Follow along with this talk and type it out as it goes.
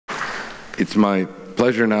It's my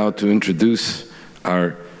pleasure now to introduce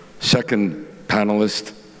our second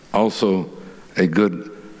panelist, also a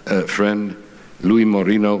good friend, Luis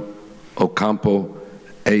Moreno-Ocampo,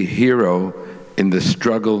 a hero in the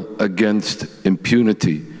struggle against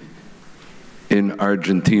impunity in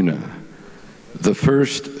Argentina, the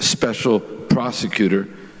first special prosecutor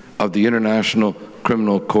of the International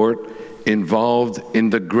Criminal Court involved in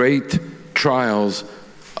the great trials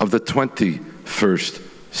of the 21st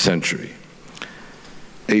century.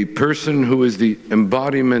 A person who is the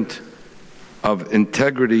embodiment of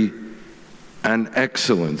integrity and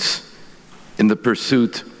excellence in the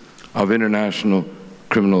pursuit of international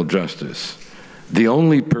criminal justice. The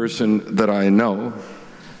only person that I know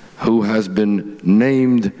who has been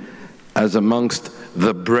named as amongst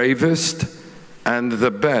the bravest and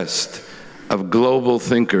the best of global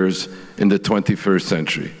thinkers in the 21st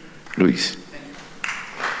century. Luis.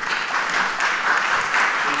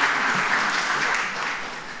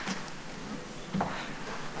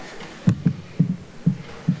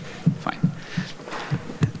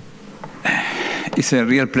 It's a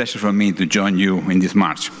real pleasure for me to join you in this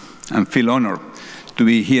march and feel honored to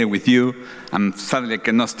be here with you. And sadly, I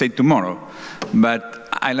cannot stay tomorrow, but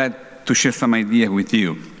I like to share some ideas with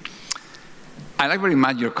you. I like very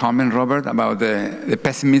much your comment, Robert, about the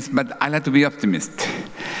pessimism, but I like to be optimist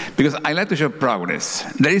because I like to show progress.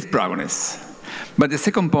 There is progress. But the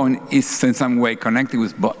second point is in some way connected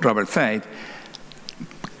with what Robert said.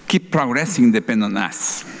 Keep progressing depends on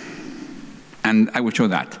us. And I will show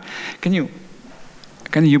that. Can you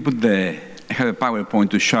put I have a PowerPoint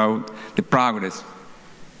to show the progress.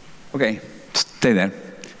 Okay, stay there.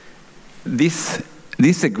 This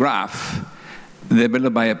is a graph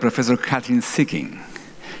developed by a professor, Catherine Sicking.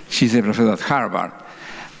 She's a professor at Harvard.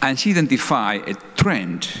 And she identified a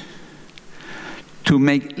trend to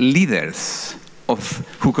make leaders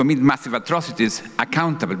who commit massive atrocities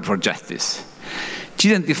accountable for justice. She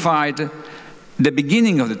identified the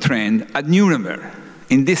beginning of the trend at Nuremberg.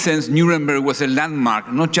 In this sense, Nuremberg was a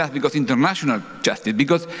landmark, not just because international justice,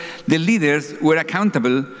 because the leaders were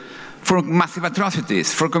accountable for massive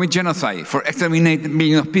atrocities, for commit genocide, for exterminate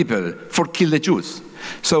millions of people, for kill the Jews.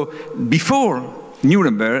 So before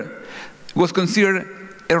Nuremberg, it was considered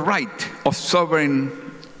a right of sovereign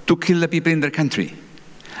to kill the people in their country.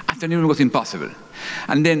 After Nuremberg, it was impossible.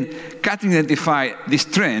 And then Catherine identified this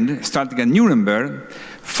trend, starting at Nuremberg,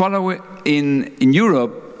 followed in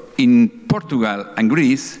Europe, in Portugal and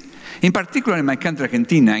Greece, in particular in my country,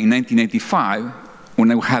 Argentina, in 1985,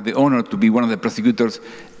 when I had the honor to be one of the prosecutors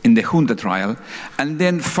in the Junta trial, and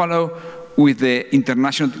then follow with the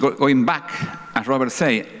international, going back, as Robert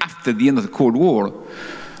said, after the end of the Cold War,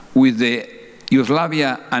 with the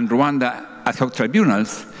Yugoslavia and Rwanda ad hoc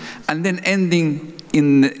tribunals, and then ending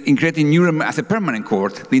in creating Nuremberg as a permanent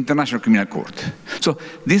court, the International Criminal Court. So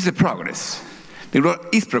this is a progress. The world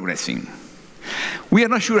is progressing. We are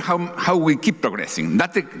not sure how we keep progressing.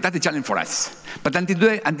 That's a challenge for us. But until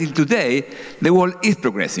today, the world is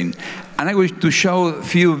progressing. And I wish to show a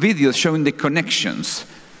few videos showing the connections.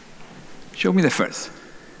 Show me the first.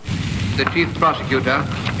 The Chief Prosecutor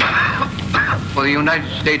for the United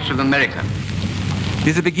States of America. This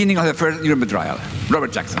is the beginning of the first Nuremberg trial.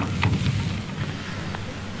 Robert Jackson.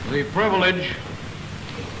 The privilege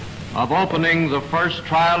of opening the first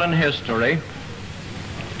trial in history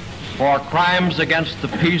for crimes against the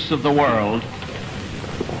peace of the world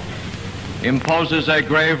imposes a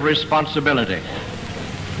grave responsibility.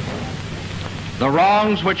 The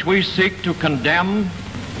wrongs which we seek to condemn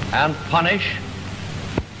and punish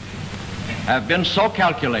have been so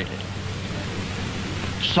calculated,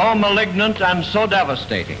 so malignant and so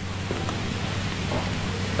devastating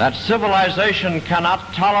that civilization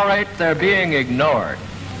cannot tolerate their being ignored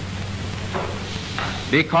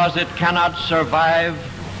because it cannot survive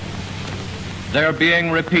their being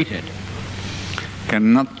repeated.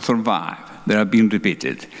 Cannot survive. They are being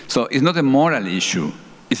repeated. So it's not a moral issue.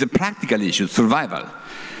 It's a practical issue, survival.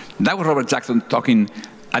 That was Robert Jackson talking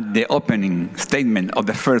at the opening statement of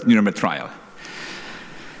the first Nuremberg trial.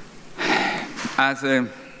 As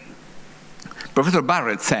Professor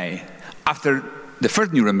Barrett said, after the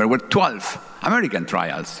first Nuremberg were 12 American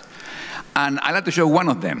trials. And I'd like to show one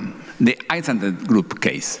of them, the Eisenstadt Group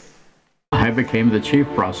case. I became the chief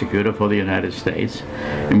prosecutor for the United States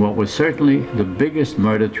in what was certainly the biggest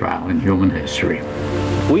murder trial in human history.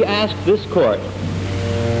 We ask this court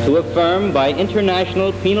to affirm by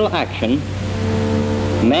international penal action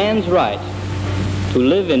man's right to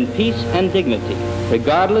live in peace and dignity,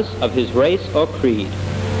 regardless of his race or creed.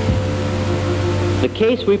 The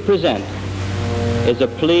case we present is a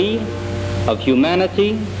plea of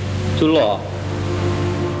humanity to law.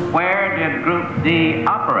 Where Soviet Group D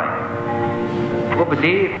operate? Gruppe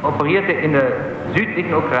D operierte in der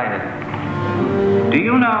südlichen Ukraine. Do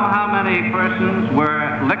you know how many persons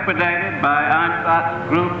were liquidated by Einsatzgruppe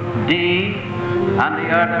Group D under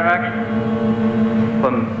your direction?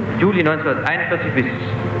 Vom Juli 1941 bis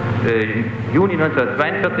Juni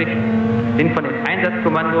 1942 sind von den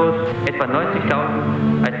Einsatzkommandos etwa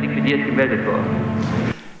 90.000 als liquidiert gemeldet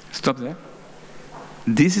worden. Stop there.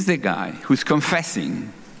 This is the guy who's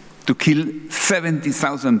confessing to kill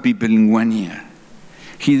 70,000 people in 1 year.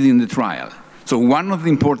 He's in the trial. So one of the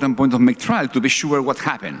important points of make trial to be sure what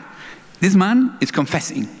happened. This man is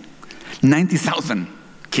confessing 90,000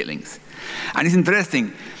 killings. And it's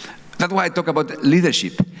interesting. That's why I talk about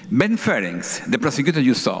leadership. Ben Ferenc, the prosecutor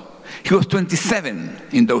you saw, he was 27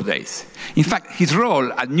 in those days. In fact, his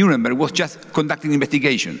role at Nuremberg was just conducting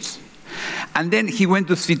investigations. And then he went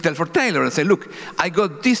to see Telford Taylor and said, look, I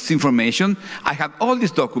got this information. I have all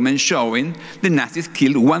these documents showing the Nazis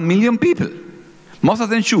killed 1 million people. Most of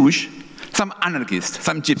them Jewish, some anarchists,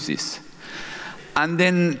 some gypsies. And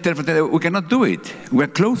then Telford Taylor, we cannot do it. We're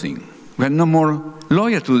closing. We have no more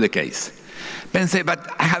lawyers to do the case. Ben said, but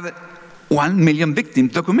I have 1 million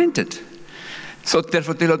victims documented. So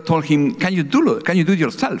Telford Taylor told him, can you do it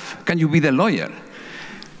yourself? Can you be the lawyer?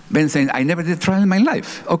 Ben said, I never did a trial in my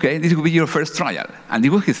life. Okay, this will be your first trial. And it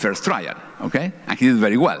was his first trial, okay? And he did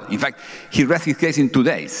very well. In fact, he read his case in 2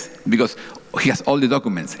 days because he has all the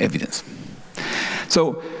documents, evidence.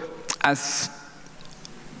 So, as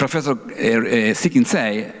Professor Sikin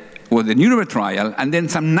said, was the Nuremberg trial and then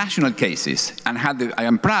some national cases. And I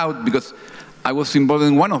am proud because I was involved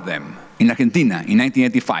in one of them in Argentina in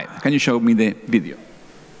 1985. Can you show me the video?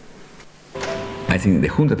 I think the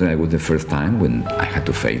junta trial was the first time when I had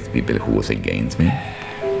to face people who was against me.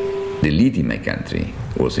 The elite in my country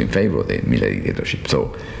was in favor of the military dictatorship,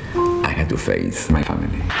 so I had to face my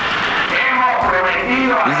family.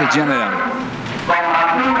 This is a general.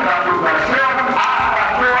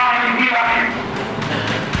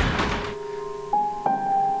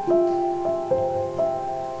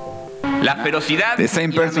 La ferocidad the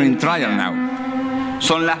same person in trial now.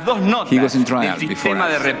 Son las dos notas He was in trial del sistema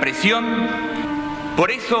de represión. Por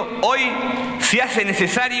eso hoy se hace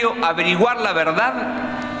necesario averiguar la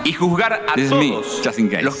verdad y juzgar a todos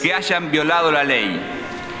los que hayan violado la ley,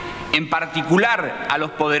 en particular a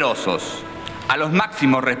los poderosos, a los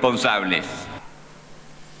máximos responsables.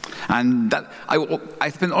 And that, I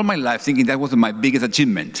spent all my life thinking that was my biggest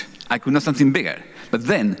achievement. I could not something bigger. But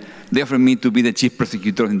then they offered me to be the chief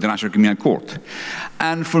prosecutor of the International Criminal Court.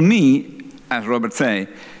 And for me, as Robert said,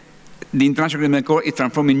 the International Criminal Court is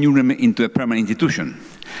transforming Nuremberg into a permanent institution.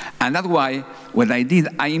 And that's why, what I did,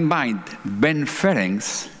 I invited Ben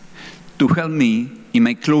Ferenc to help me in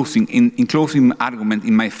my closing argument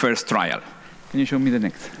in my first trial. Can you show me the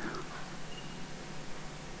next?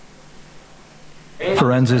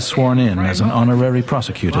 Ferenc is sworn in as an honorary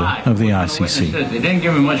prosecutor of the ICC. They didn't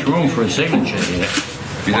give him much room for a signature yet.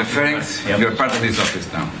 Mr. Ferenc, you're part of this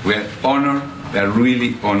office now. We are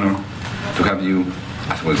really honored to have you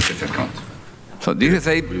as well as special counsel. So this is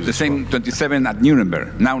the same 27 at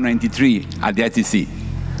Nuremberg, now 93 at the ICC.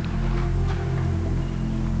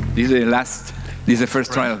 This is the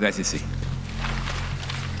first trial of the ICC.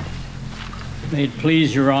 May it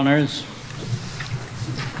please your honors,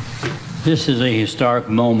 this is a historic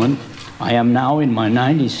moment. I am now in my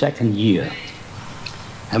 92nd year,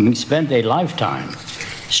 having spent a lifetime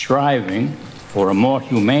striving for a more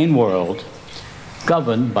humane world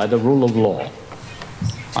governed by the rule of law.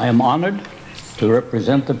 I am honored to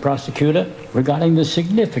represent the prosecutor regarding the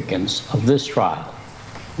significance of this trial.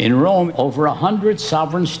 In Rome, over 100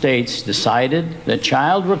 sovereign states decided that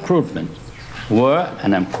child recruitment were,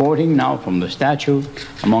 and I'm quoting now from the statute,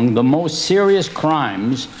 among the most serious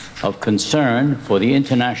crimes of concern for the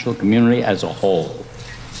international community as a whole.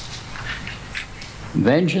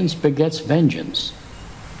 Vengeance begets vengeance.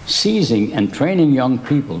 Seizing and training young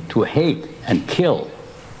people to hate and kill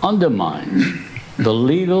undermines the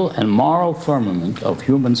legal and moral firmament of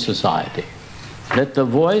human society. Let the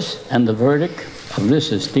voice and the verdict of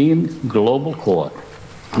this esteemed global court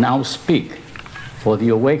now speak for the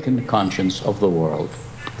awakened conscience of the world.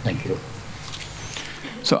 Thank you.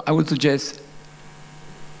 So I would suggest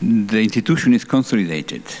the institution is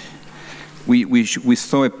consolidated. We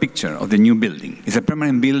saw a picture of the new building. It's a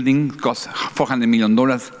permanent building, costs $400 million,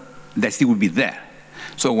 that still will be there.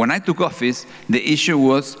 So when I took office, the issue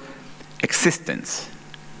was existence.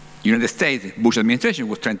 United States, Bush administration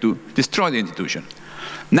was trying to destroy the institution.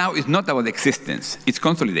 Now it's not about existence, it's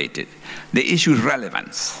consolidated. The issue is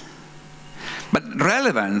relevance. But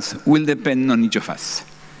relevance will depend on each of us.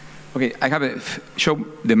 Okay, I have show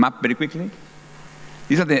the map very quickly.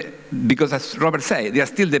 These are because as Robert said, they are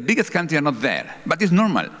still the biggest countries are not there, but it's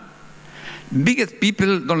normal. Biggest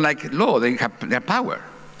people don't like law, they have their power.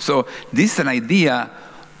 So this is an idea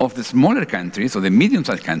of the smaller countries, or the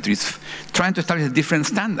medium-sized countries, trying to establish a different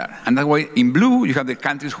standard. And that's why in blue, you have the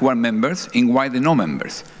countries who are members, in white, the no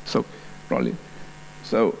members. So, probably.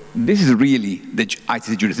 So this is really the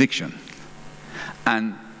ICC jurisdiction.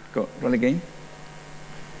 And, roll again.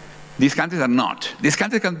 These countries are not. These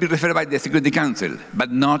countries can be referred by the Security Council, but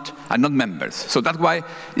are not members. So that's why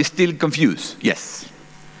it's still confused, yes.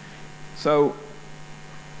 So,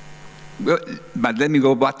 but let me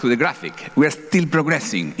go back to the graphic. We are still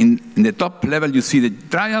progressing. In the top level, you see the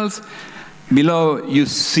trials. Below, you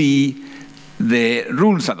see the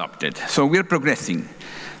rules adopted. So we are progressing.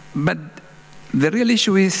 But the real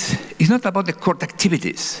issue is not about the court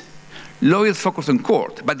activities. Law is focused on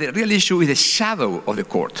court, but the real issue is the shadow of the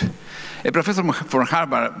court. A professor from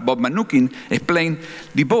Harvard, Bob Manukin, explained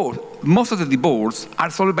most of the divorces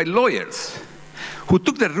are solved by lawyers who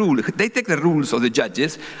took the rule, they take the rules of the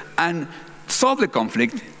judges and solve the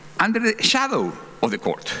conflict under the shadow of the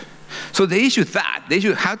court. So the issue is that, the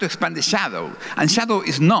issue is how to expand the shadow. And shadow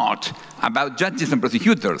is not about judges and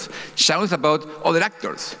prosecutors. Shadow is about other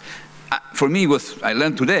actors. For me, I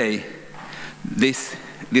learned today this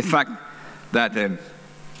fact that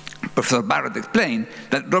Professor Barrett explained,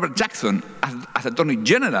 that Robert Jackson, as Attorney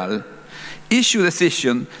General, issued a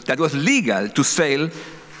decision that was legal to sail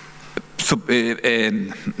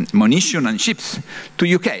munition and ships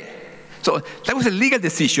to UK. So that was a legal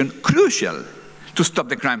decision, crucial, to stop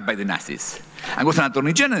the crime by the Nazis. And was an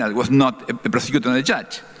Attorney General, was not a prosecutor and a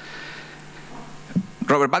judge.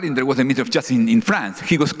 Robert Badinter was the Minister of Justice in France.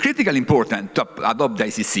 He was critically important to adopt the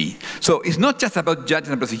ICC. So it's not just about judges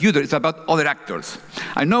and prosecutors, it's about other actors.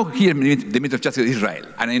 I know here the Minister of Justice of Israel,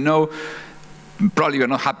 and I know probably you're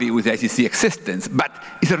not happy with the ICC existence, but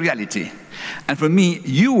it's a reality. And for me,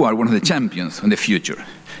 you are one of the champions in the future.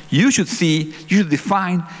 You should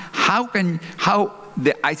define how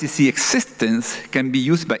the ICC existence can be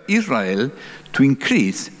used by Israel to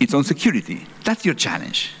increase its own security. That's your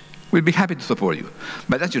challenge. We'll be happy to support you,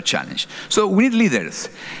 but that's your challenge. So we need leaders,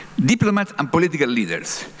 diplomats and political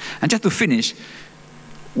leaders. And just to finish,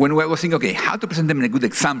 when I was thinking, okay, how to present them in a good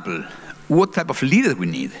example, what type of leaders we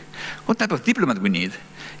need, what type of diplomat we need,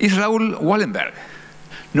 is Raoul Wallenberg.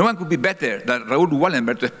 No one could be better than Raoul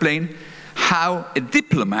Wallenberg to explain how a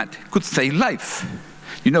diplomat could save lives.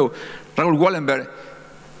 You know, Raoul Wallenberg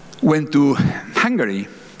went to Hungary,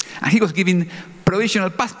 and he was giving provisional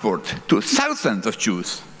passport to thousands of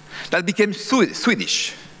Jews that became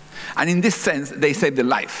Swedish. And in this sense, they saved their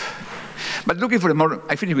life. But looking for a more,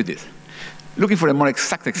 I finish with this. Looking for a more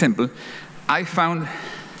exact example, I found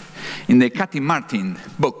in the Cathy Martin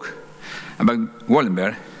book about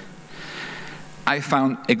Wallenberg, I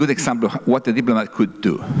found a good example of what a diplomat could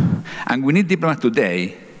do. And we need diplomats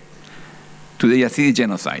today to the Yazidi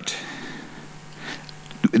genocide.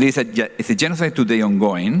 It's a genocide today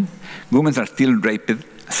ongoing. Women are still raped,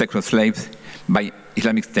 sexual slaves by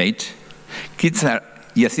Islamic State.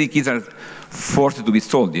 Yazidi kids are forced to be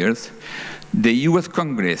soldiers. The US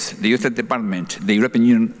Congress, the US State Department, the European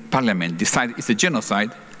Union Parliament decide it's a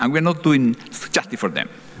genocide, and we're not doing justice for them.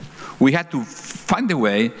 We had to find a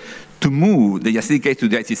way to move the Yazidi case to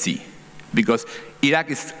the ICC, because Iraq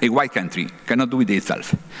is a white country, cannot do it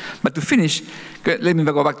itself. But to finish, let me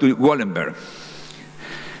go back to Wallenberg.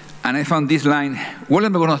 And I found this line.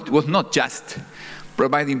 Wallenberg was not just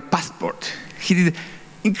providing passport. He did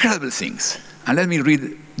incredible things. And let me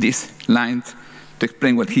read these lines to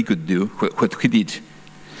explain what he could do, what he did,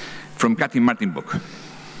 from Cathy Martin book.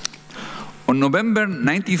 On November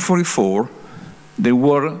 1944, the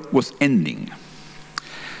war was ending.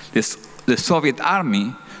 The Soviet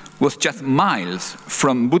army was just miles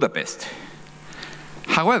from Budapest.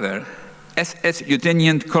 However, SS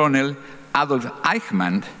Lieutenant Colonel Adolf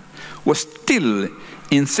Eichmann was still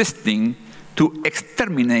insisting to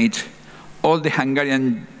exterminate all the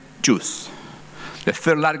Hungarian Jews, the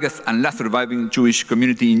third largest and last surviving Jewish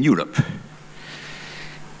community in Europe.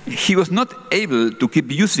 He was not able to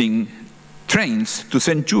keep using trains to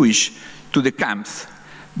send Jewish to the camps,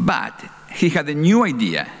 but he had a new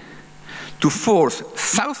idea: to force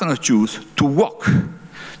thousands of Jews to walk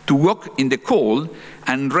in the cold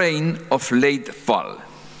and rain of late fall.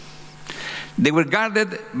 They were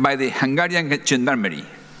guarded by the Hungarian gendarmerie.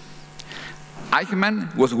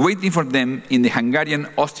 Eichmann was waiting for them in the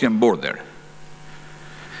Hungarian-Austrian border.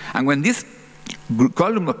 And when this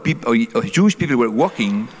column of Jewish people were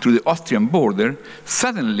walking through the Austrian border,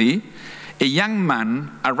 suddenly a young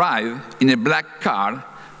man arrived in a black car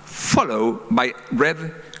followed by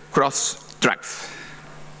Red Cross trucks.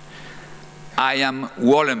 I am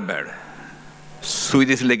Wallenberg,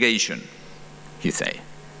 Swedish legation, he said.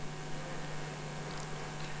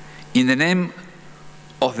 In the name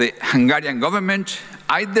of the Hungarian government,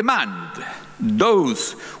 I demand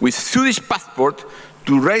those with Swedish passport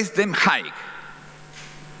to raise them high.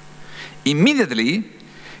 Immediately,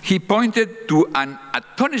 he pointed to an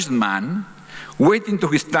astonished man waiting to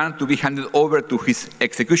his turn to be handed over to his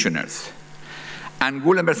executioners. And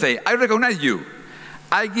Wallenberg said, I recognize you.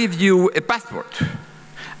 I give you a passport.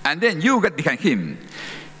 And then you get behind him.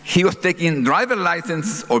 He was taking driver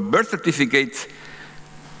license or birth certificates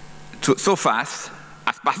so fast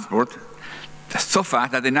as passport, so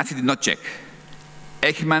fast that the Nazis did not check.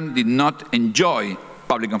 Eichmann did not enjoy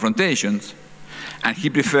public confrontations, and he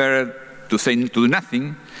preferred to do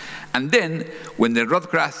nothing. And then, when the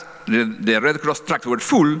Red Cross trucks were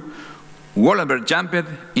full, Wallenberg jumped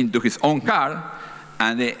into his own car,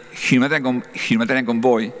 and the humanitarian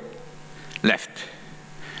convoy left.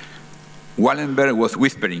 Wallenberg was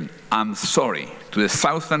whispering, I'm sorry, to the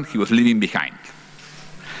thousands he was leaving behind.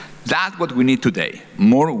 That's what we need today,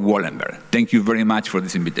 more Wallenberg. Thank you very much for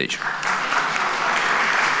this invitation.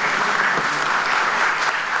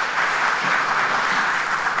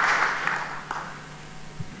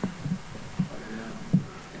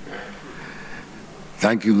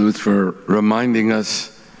 Thank you, Lutz, for reminding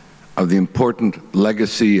us of the important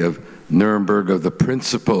legacy of Nuremberg, of the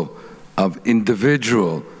principle of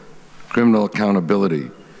individual criminal accountability,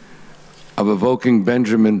 of evoking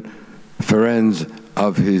Benjamin Ferencz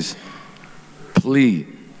of his plea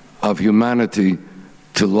of humanity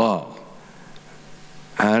to law,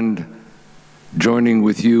 and joining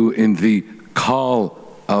with you in the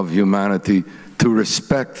call of humanity to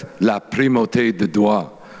respect la primauté de droit,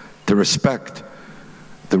 to respect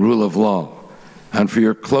the rule of law, and for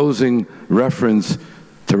your closing reference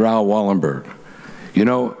to Raoul Wallenberg. You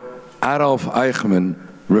know, Adolf Eichmann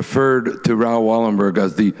referred to Raoul Wallenberg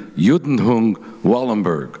as the Judenhund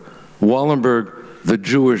Wallenberg, Wallenberg the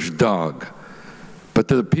Jewish dog. But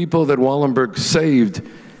to the people that Wallenberg saved,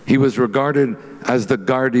 he was regarded as the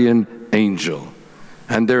guardian angel.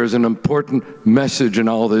 And there is an important message in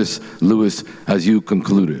all this, Louis, as you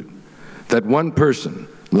concluded, that one person,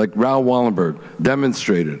 like Raoul Wallenberg,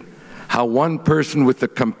 demonstrated how one person with the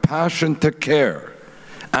compassion to care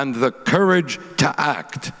and the courage to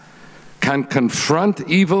act can confront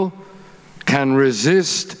evil, can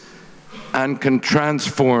resist, and can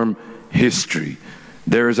transform history.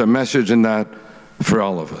 There is a message in that for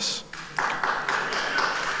all of us.